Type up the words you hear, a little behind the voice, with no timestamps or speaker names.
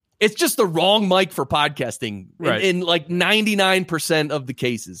it's just the wrong mic for podcasting Right. in like 99% of the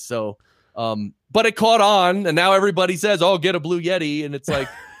cases. So, but it caught on, and now everybody says, "Oh, get a Blue Yeti," and it's like,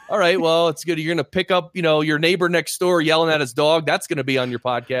 all right, well, it's good. You're going to pick up, your neighbor next door yelling at his dog. That's going to be on your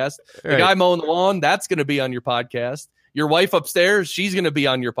podcast. The guy mowing the lawn, that's going to be on your podcast. Your wife upstairs, she's going to be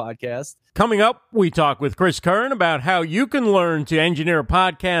on your podcast. Coming up, we talk with Chris Curran about how you can learn to engineer a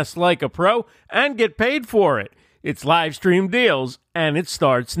podcast like a pro and get paid for it. It's Live Stream Deals, and it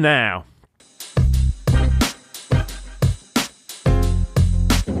starts now.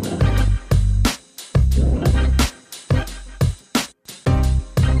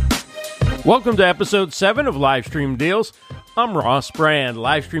 Welcome to episode 7 of Live Stream Deals. I'm Ross Brand.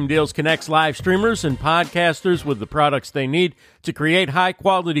 Live Stream Deals connects live streamers and podcasters with the products they need to create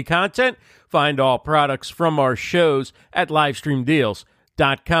high-quality content. Find all products from our shows at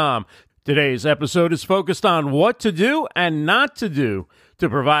livestreamdeals.com. Today's episode is focused on what to do and not to do to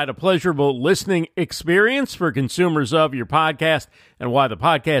provide a pleasurable listening experience for consumers of your podcast, and why the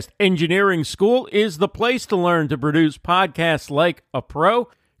Podcast Engineering School is the place to learn to produce podcasts like a pro.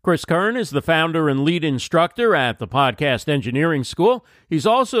 Chris Curran is the founder and lead instructor at the Podcast Engineering School. He's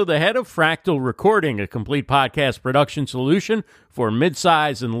also the head of Fractal Recording, a complete podcast production solution for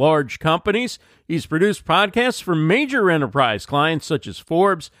mid-size and large companies. He's produced podcasts for major enterprise clients such as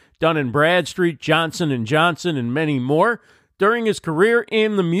Forbes, Dun & Bradstreet, Johnson & Johnson, and many more. During his career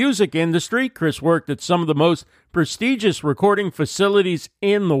in the music industry, Chris worked at some of the most prestigious recording facilities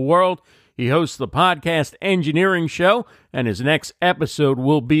in the world. He hosts the Podcast Engineering Show, and his next episode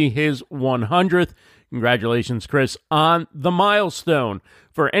will be his 100th. Congratulations, Chris, on the milestone.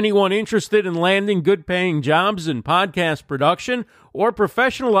 For anyone interested in landing good-paying jobs in podcast production or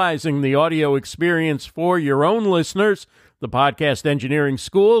professionalizing the audio experience for your own listeners, the Podcast Engineering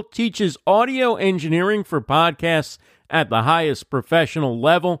School teaches audio engineering for podcasts at the highest professional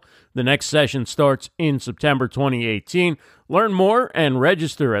level. The next session starts in September 2018. Learn more and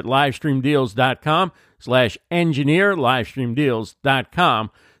register at livestreamdeals.com/engineer,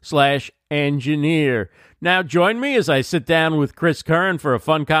 livestreamdeals.com/engineer. Now join me as I sit down with Chris Curran for a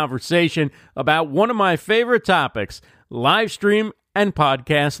fun conversation about one of my favorite topics, live stream and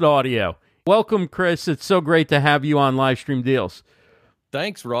podcast audio. Welcome, Chris. It's so great to have you on Live Stream Deals.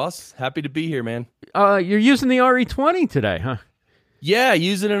 Thanks, Ross. Happy to be here, man. You're using the RE20 today, huh? Yeah,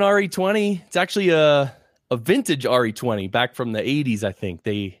 using an RE20. It's actually a vintage RE20 back from the 80s, I think.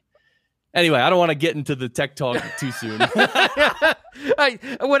 Anyway, I don't want to get into the tech talk too soon.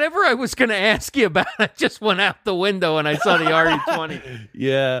 Whatever I was going to ask you about, I just went out the window and I saw the RE20.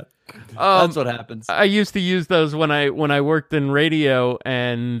 Yeah, that's what happens. I used to use those when I worked in radio,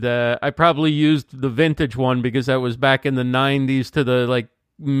 and I probably used the vintage one because that was back in the 90s to the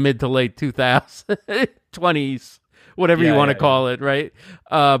mid to late 20s. Whatever you want to call it, right?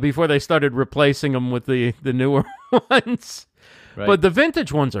 Before they started replacing them with the newer ones. Right. But the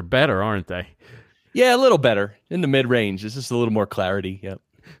vintage ones are better, aren't they? Yeah, a little better. In the mid-range. It's just a little more clarity. Yep.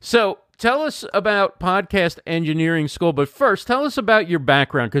 So tell us about Podcast Engineering School, but first, tell us about your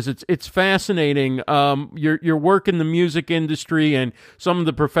background, because it's fascinating. Your work in the music industry and some of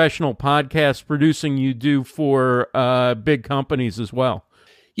the professional podcast producing you do for big companies as well.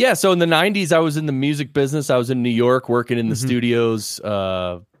 Yeah, so in the 90s, I was in the music business. I was in New York working in the studios,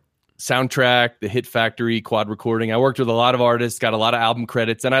 Soundtrack, the Hit Factory, Quad Recording. I worked with a lot of artists, got a lot of album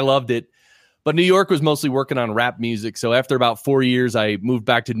credits, and I loved it. But New York was mostly working on rap music. So after about 4 years, I moved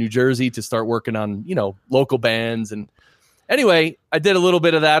back to New Jersey to start working on, local bands. And anyway, I did a little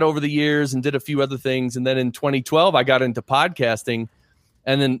bit of that over the years and did a few other things. And then in 2012, I got into podcasting.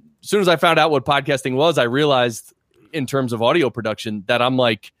 And then as soon as I found out what podcasting was, I realized in terms of audio production that I'm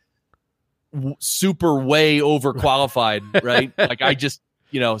super way overqualified, right? I just,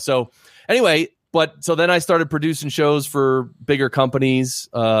 so anyway, so then I started producing shows for bigger companies,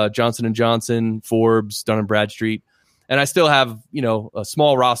 Johnson & Johnson, Forbes, Dun & Bradstreet. And I still have, a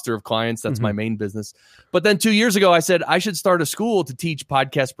small roster of clients. That's my main business. But then 2 years ago, I said I should start a school to teach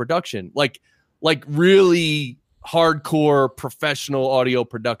podcast production, like really hardcore professional audio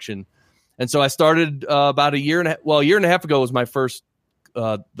production. And so I started about a year and a half ago was my first,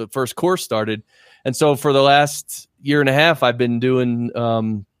 the first course started. And so for the last year and a half, I've been doing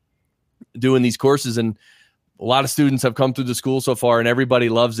these courses, and a lot of students have come through the school so far, and everybody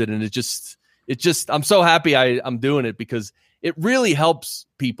loves it. And it just, I'm so happy I'm doing it because it really helps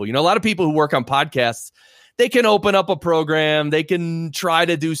people. A lot of people who work on podcasts, they can open up a program, they can try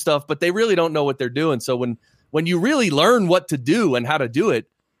to do stuff, but they really don't know what they're doing. So when you really learn what to do and how to do it,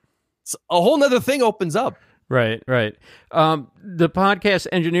 a whole nother thing opens up. Right, right. The Podcast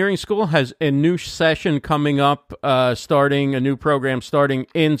Engineering School has a new session coming up, a new program starting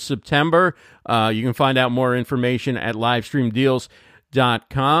in September. You can find out more information at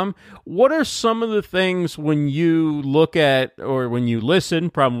livestreamdeals.com. What are some of the things when you look at, or when you listen,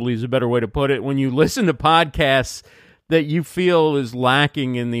 probably is a better way to put it, when you listen to podcasts that you feel is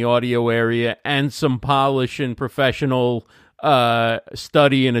lacking in the audio area, and some polish and professional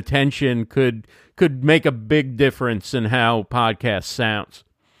study and attention could make a big difference in how podcast sounds?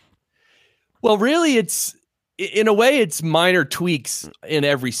 Well, really, in a way, it's minor tweaks in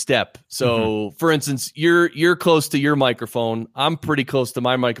every step. So, for instance, you're close to your microphone. I'm pretty close to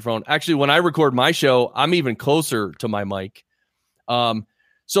my microphone. Actually, when I record my show, I'm even closer to my mic. So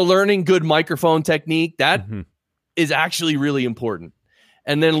learning good microphone technique, that is actually really important.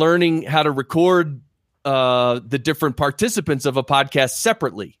 And then learning how to record the different participants of a podcast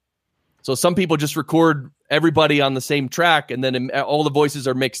separately. So some people just record everybody on the same track, and then all the voices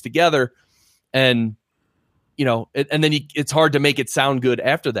are mixed together, and it's hard to make it sound good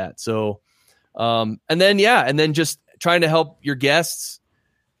after that. So, and then just trying to help your guests,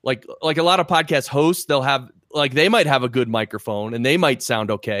 like a lot of podcast hosts, they might have a good microphone and they might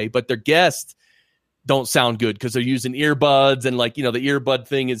sound okay, but their guests don't sound good because they're using earbuds, and the earbud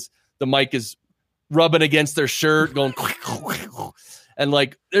thing is, the mic is rubbing against their shirt, going and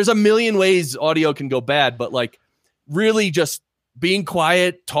there's a million ways audio can go bad, but really just being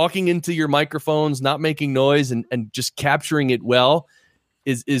quiet, talking into your microphones, not making noise, and just capturing it well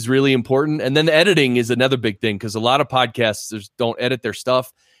is really important. And then the editing is another big thing, because a lot of podcasters don't edit their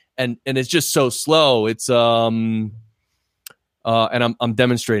stuff, and it's just so slow. It's and I'm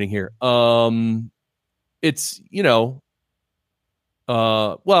demonstrating here. It's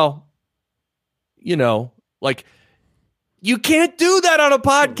you can't do that on a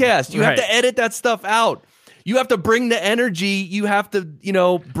podcast. You have to edit that stuff out. You have to bring the energy. You have to,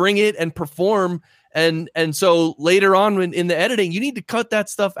 bring it and perform. And so later on in the editing, you need to cut that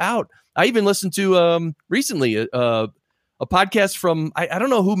stuff out. I even listened to recently a podcast from, I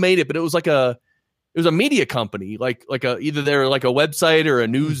don't know who made it, but it was a media company, either they're like a website or a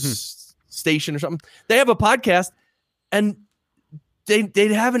news station or something. They have a podcast, and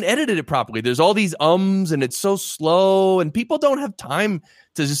they haven't edited it properly. There's all these ums, and it's so slow, and people don't have time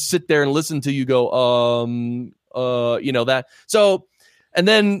to just sit there and listen to you go, that. So, and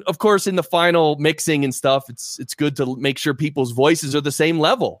then of course in the final mixing and stuff, it's good to make sure people's voices are the same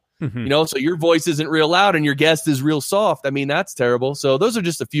level. So your voice isn't real loud and your guest is real soft. I mean, that's terrible. So those are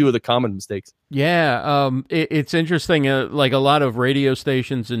just a few of the common mistakes. Yeah. It's interesting. Like a lot of radio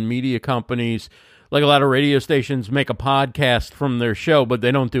stations and media companies, like a lot of radio stations make a podcast from their show, but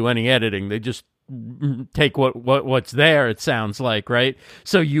they don't do any editing. They just take what's there, it sounds like, right?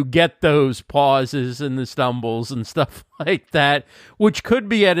 So you get those pauses and the stumbles and stuff like that, which could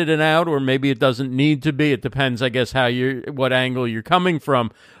be edited out, or maybe it doesn't need to be. It depends, I guess, what angle you're coming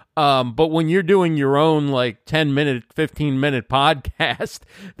from. But when you're doing your own 10-minute, 15-minute podcast,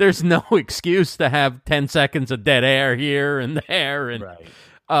 there's no excuse to have 10 seconds of dead air here and there. And right.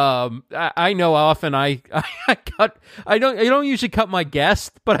 I know often I don't usually cut my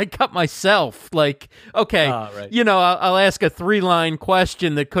guest, but I cut myself. Right. I'll ask a 3-line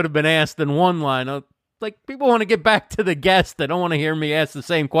question that could have been asked in 1 line. People want to get back to the guest. They don't want to hear me ask the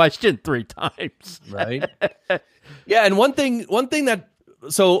same question 3 times. Right. Yeah. And one thing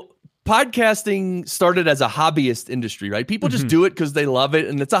so podcasting started as a hobbyist industry, right? People just do it because they love it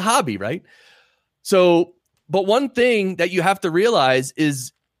and it's a hobby, right? So, but one thing that you have to realize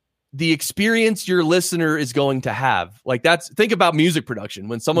is the experience your listener is going to have. Think about music production.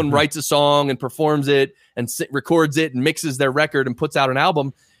 When someone writes a song and performs it and records it and mixes their record and puts out an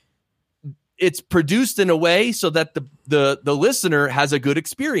album, it's produced in a way so that the listener has a good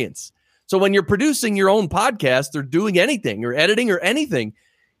experience. So when you're producing your own podcast or doing anything or editing or anything,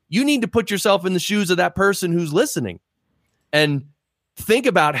 you need to put yourself in the shoes of that person who's listening and think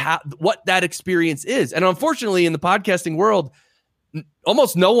about what that experience is. And unfortunately, in the podcasting world,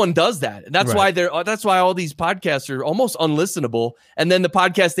 almost no one does that. And that's why that's why all these podcasts are almost unlistenable. And then the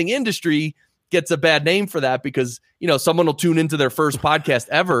podcasting industry gets a bad name for that, because someone will tune into their first podcast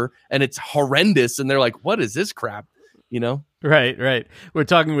ever and it's horrendous, and they're like, "What is this crap?" Right. We're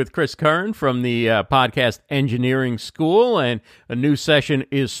talking with Chris Curran from the Podcast Engineering School, and a new session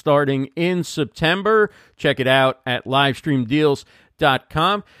is starting in September. Check it out at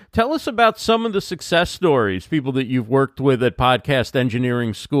livestreamdeals.com. Tell us about some of the success stories, people that you've worked with at Podcast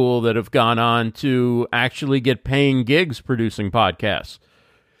Engineering School that have gone on to actually get paying gigs producing podcasts.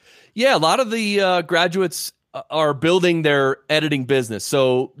 Yeah, a lot of the graduates are building their editing business.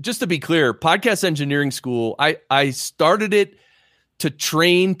 So just to be clear, Podcast Engineering School, I started it to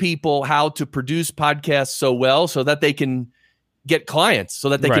train people how to produce podcasts so well so that they can get clients, so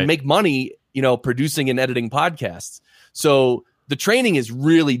that they can make money, producing and editing podcasts. So the training is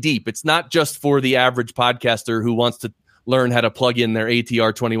really deep. It's not just for the average podcaster who wants to learn how to plug in their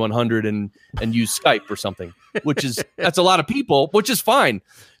ATR 2100 and use Skype or something, that's a lot of people, which is fine.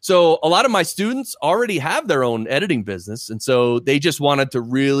 So a lot of my students already have their own editing business. And so they just wanted to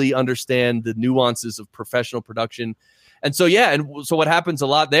really understand the nuances of professional production. And so, so what happens a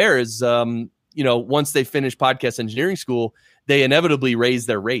lot there is, once they finish Podcast Engineering School, they inevitably raise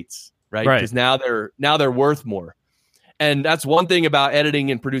their rates, right? Because now they're worth more. And that's one thing about editing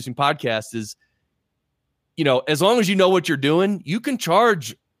and producing podcasts is, as long as you know what you're doing, you can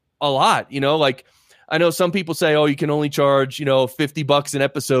charge a lot. Like I know some people say, oh, you can only charge, $50 an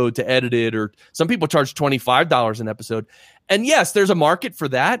episode to edit it, or some people charge $25 an episode. And yes, there's a market for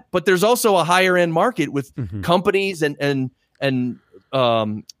that, but there's also a higher end market with companies and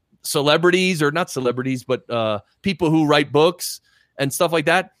celebrities, or not celebrities, but people who write books and stuff like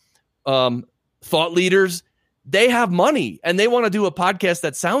that. Thought leaders. They have money and they want to do a podcast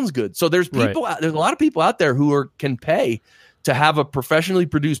that sounds good. So there's people, there's a lot of people out there who can pay to have a professionally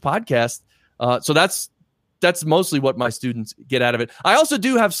produced podcast. So that's mostly what my students get out of it. I also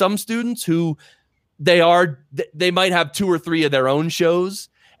do have some students who they might have 2 or 3 of their own shows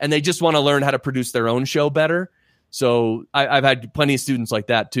and they just want to learn how to produce their own show better. So I've had plenty of students like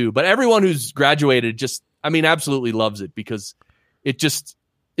that too. But everyone who's graduated absolutely loves it, because it just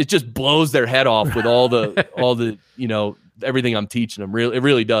blows their head off with all the everything I'm teaching them. It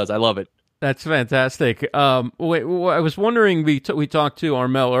really does. I love it. That's fantastic. I was wondering, we talked to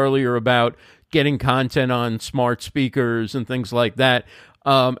Armel earlier about getting content on smart speakers and things like that.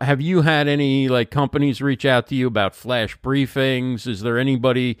 Have you had any companies reach out to you about flash briefings? Is there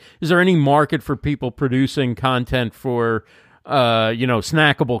any market for people producing content for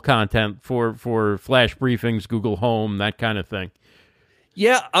snackable content for flash briefings, Google Home, that kind of thing?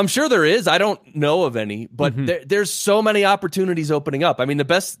 Yeah, I'm sure there is. I don't know of any, but there's so many opportunities opening up. I mean,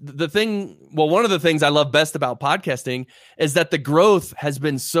 one of the things I love best about podcasting is that the growth has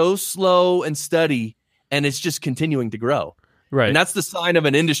been so slow and steady, and it's just continuing to grow. Right. And that's the sign of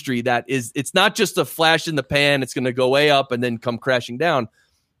an industry it's not just a flash in the pan. It's going to go way up and then come crashing down.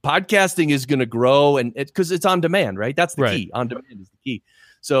 Podcasting is going to grow, and because it's on demand, right? That's the key. On demand is the key.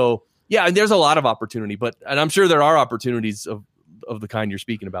 So yeah, and there's a lot of opportunity, and I'm sure there are opportunities of the kind you're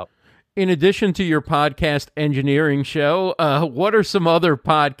speaking about. In addition to your podcast engineering show, what are some other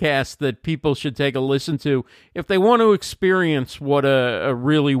podcasts that people should take a listen to if they want to experience what a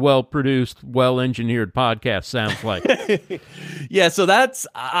really well-produced, well-engineered podcast sounds like? Yeah, so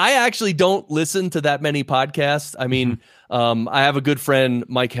I actually don't listen to that many podcasts. I mean, I have a good friend,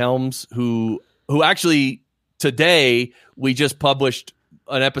 Mike Helms, who actually today we just published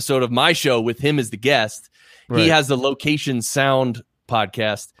an episode of my show with him as the guest. He has the Location Sound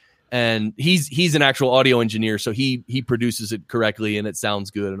podcast, and he's an actual audio engineer, so he produces it correctly and it sounds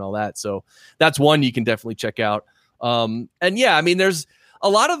good and all that. So that's one you can definitely check out. And yeah, I mean, there's a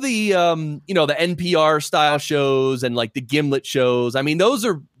lot of the the NPR style shows and like the Gimlet shows. I mean, those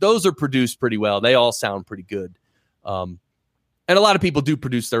are produced pretty well. They all sound pretty good. And a lot of people do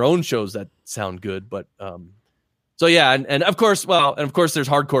produce their own shows that sound good, but so yeah, and of course there's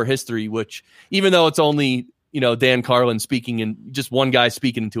Hardcore History, which even though it's only Dan Carlin speaking and just one guy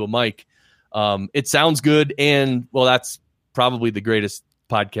speaking into a mic, it sounds good, and that's probably the greatest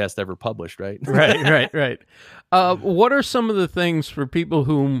podcast ever published, right? Right. What are some of the things for people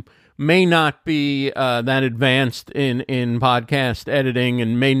who may not be that advanced in podcast editing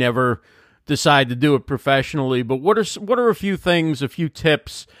and may never decide to do it professionally? But what are a few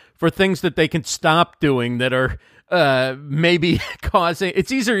tips for things that they can stop doing that are maybe causing?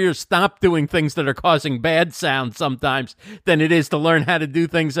 It's easier to stop doing things that are causing bad sound sometimes than it is to learn how to do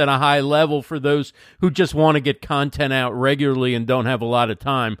things at a high level for those who just want to get content out regularly and don't have a lot of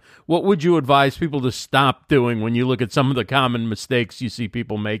time. What would you advise people to stop doing when you look at some of the common mistakes you see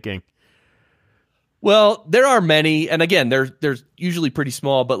people making? Well, there are many, and again, they're usually pretty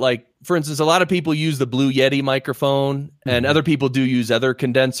small, but like, for instance, a lot of people use the Blue Yeti microphone, and other people do use other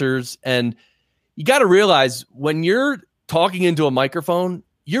condensers, and you got to realize when you're talking into a microphone,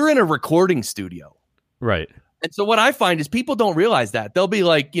 you're in a recording studio. Right. And so what I find is people don't realize that. They'll be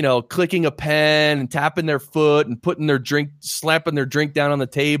like, clicking a pen and tapping their foot and putting their drink, slapping their drink down on the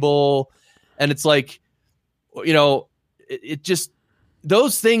table. And it's like, it just,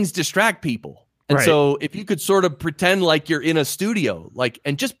 those things distract people. And so if you could sort of pretend like you're in a studio,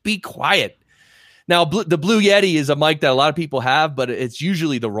 and just be quiet. Now, the Blue Yeti is a mic that a lot of people have, but it's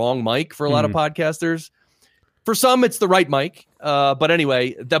usually the wrong mic for a lot of podcasters. For some, it's the right mic. But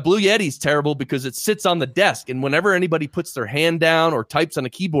anyway, the Blue Yeti is terrible because it sits on the desk. And whenever anybody puts their hand down or types on a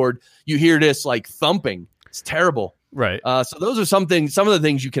keyboard, you hear this like thumping. It's terrible. Right. So those are some of the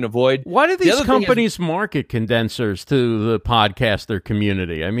things you can avoid. Why do these companies market condensers to the podcaster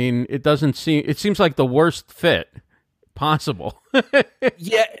community? I mean, it seems like the worst fit possible.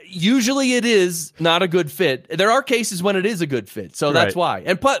 Yeah, usually it is not a good fit. There are cases when it is a good fit. So that's why.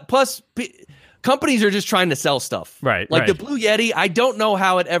 And plus companies are just trying to sell stuff. Right. Like the Blue Yeti, I don't know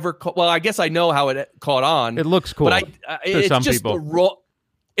how it ever well, I guess I know how it caught on. It looks cool. But it's some just people.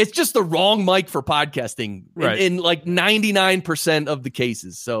 It's just the wrong mic for podcasting in like 99% of the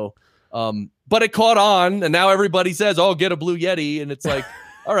cases. So, but it caught on, and now everybody says, "Oh, get a Blue Yeti," and it's like,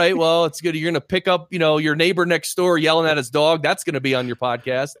 all right, well, it's good. You're going to pick up, your neighbor next door yelling at his dog. That's going to be on your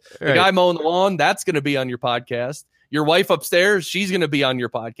podcast. The guy mowing the lawn, that's going to be on your podcast. Your wife upstairs, she's going to be on your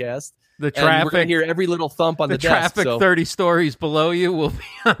podcast. The traffic, and we're going to hear every little thump on the desk. The traffic 30 stories below you will be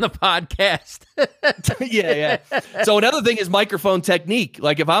on the podcast. Yeah. So another thing is microphone technique.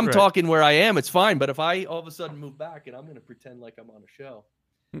 Like if I'm talking where I am, it's fine. But if I all of a sudden move back and I'm going to pretend like I'm on a show,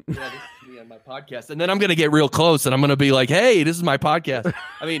 this is me on my podcast, and then I'm going to get real close and I'm going to be like, "Hey, this is my podcast."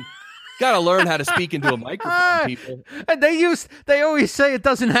 I mean, got to learn how to speak into a microphone, people. And they always say it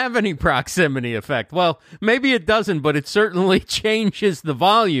doesn't have any proximity effect. Well, maybe it doesn't, but it certainly changes the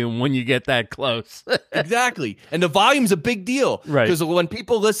volume when you get that close. Exactly. And the volume's a big deal. Right. Because when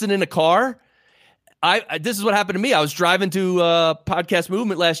people listen in a car, this is what happened to me. I was driving to Podcast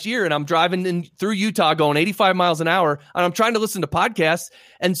Movement last year, and I'm driving through Utah going 85 miles an hour, and I'm trying to listen to podcasts,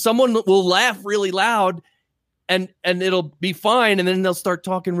 and someone will laugh really loud, and it'll be fine, and then they'll start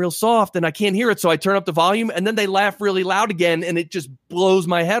talking real soft, and I can't hear it, so I turn up the volume, and then they laugh really loud again, and it just blows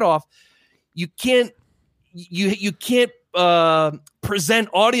my head off. You can't present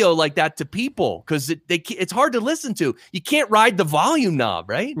audio like that to people because it's hard to listen to. You can't ride the volume knob,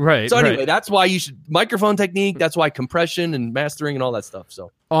 right? Right. So anyway, that's why you should microphone technique. That's why compression and mastering and all that stuff.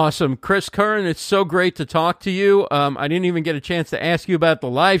 So awesome, Chris Curran. It's so great to talk to you. I didn't even get a chance to ask you about the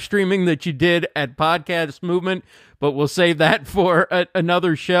live streaming that you did at Podcast Movement, but we'll save that for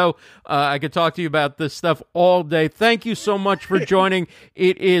another show. I could talk to you about this stuff all day. Thank you so much for joining.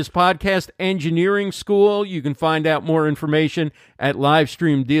 It is Podcast Engineering School. You can find out more information at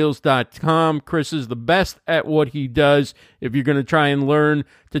livestreamdeals.com. Chris is the best at what he does. If you're going to try and learn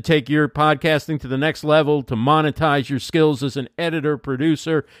to take your podcasting to the next level, to monetize your skills as an editor,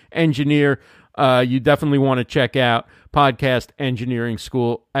 producer, engineer, you definitely want to check out Podcast Engineering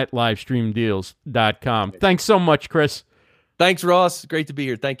School at livestreamdeals.com. Thanks so much, Chris. Thanks, Ross. Great to be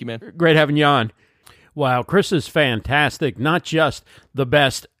here. Thank you, man. Great having you on. Wow, Chris is fantastic. Not just the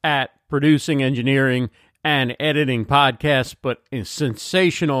best at producing, engineering, and editing podcasts, but a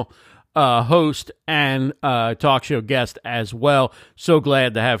sensational host and talk show guest as well. So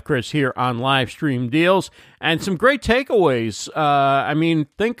glad to have Chris here on Livestream Deals. And some great takeaways. I mean,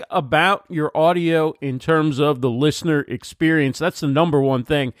 think about your audio in terms of the listener experience. That's the number one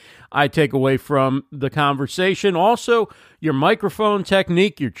thing I take away from the conversation. Also, your microphone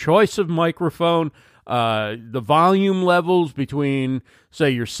technique, your choice of microphone, the volume levels between,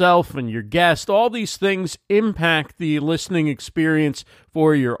 say, yourself and your guest. All these things impact the listening experience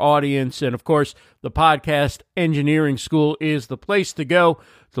for your audience. And, of course, the Podcast Engineering School is the place to go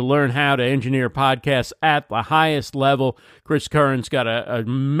to learn how to engineer podcasts at the highest level. Chris Curran's got an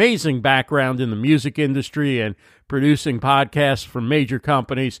amazing background in the music industry and producing podcasts for major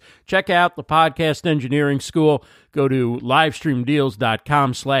companies. Check out the Podcast Engineering School. Go to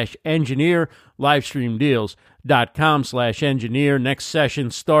livestreamdeals.com/engineer, livestreamdeals.com/engineer. Next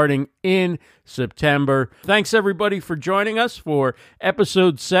session starting in September. Thanks, everybody, for joining us for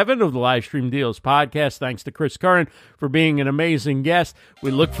episode 7 of the Livestream Deals podcast. Thanks to Chris Curran for being an amazing guest.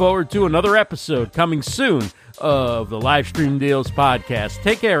 We look forward to another episode coming soon of the Livestream Deals podcast.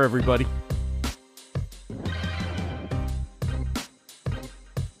 Take care, everybody.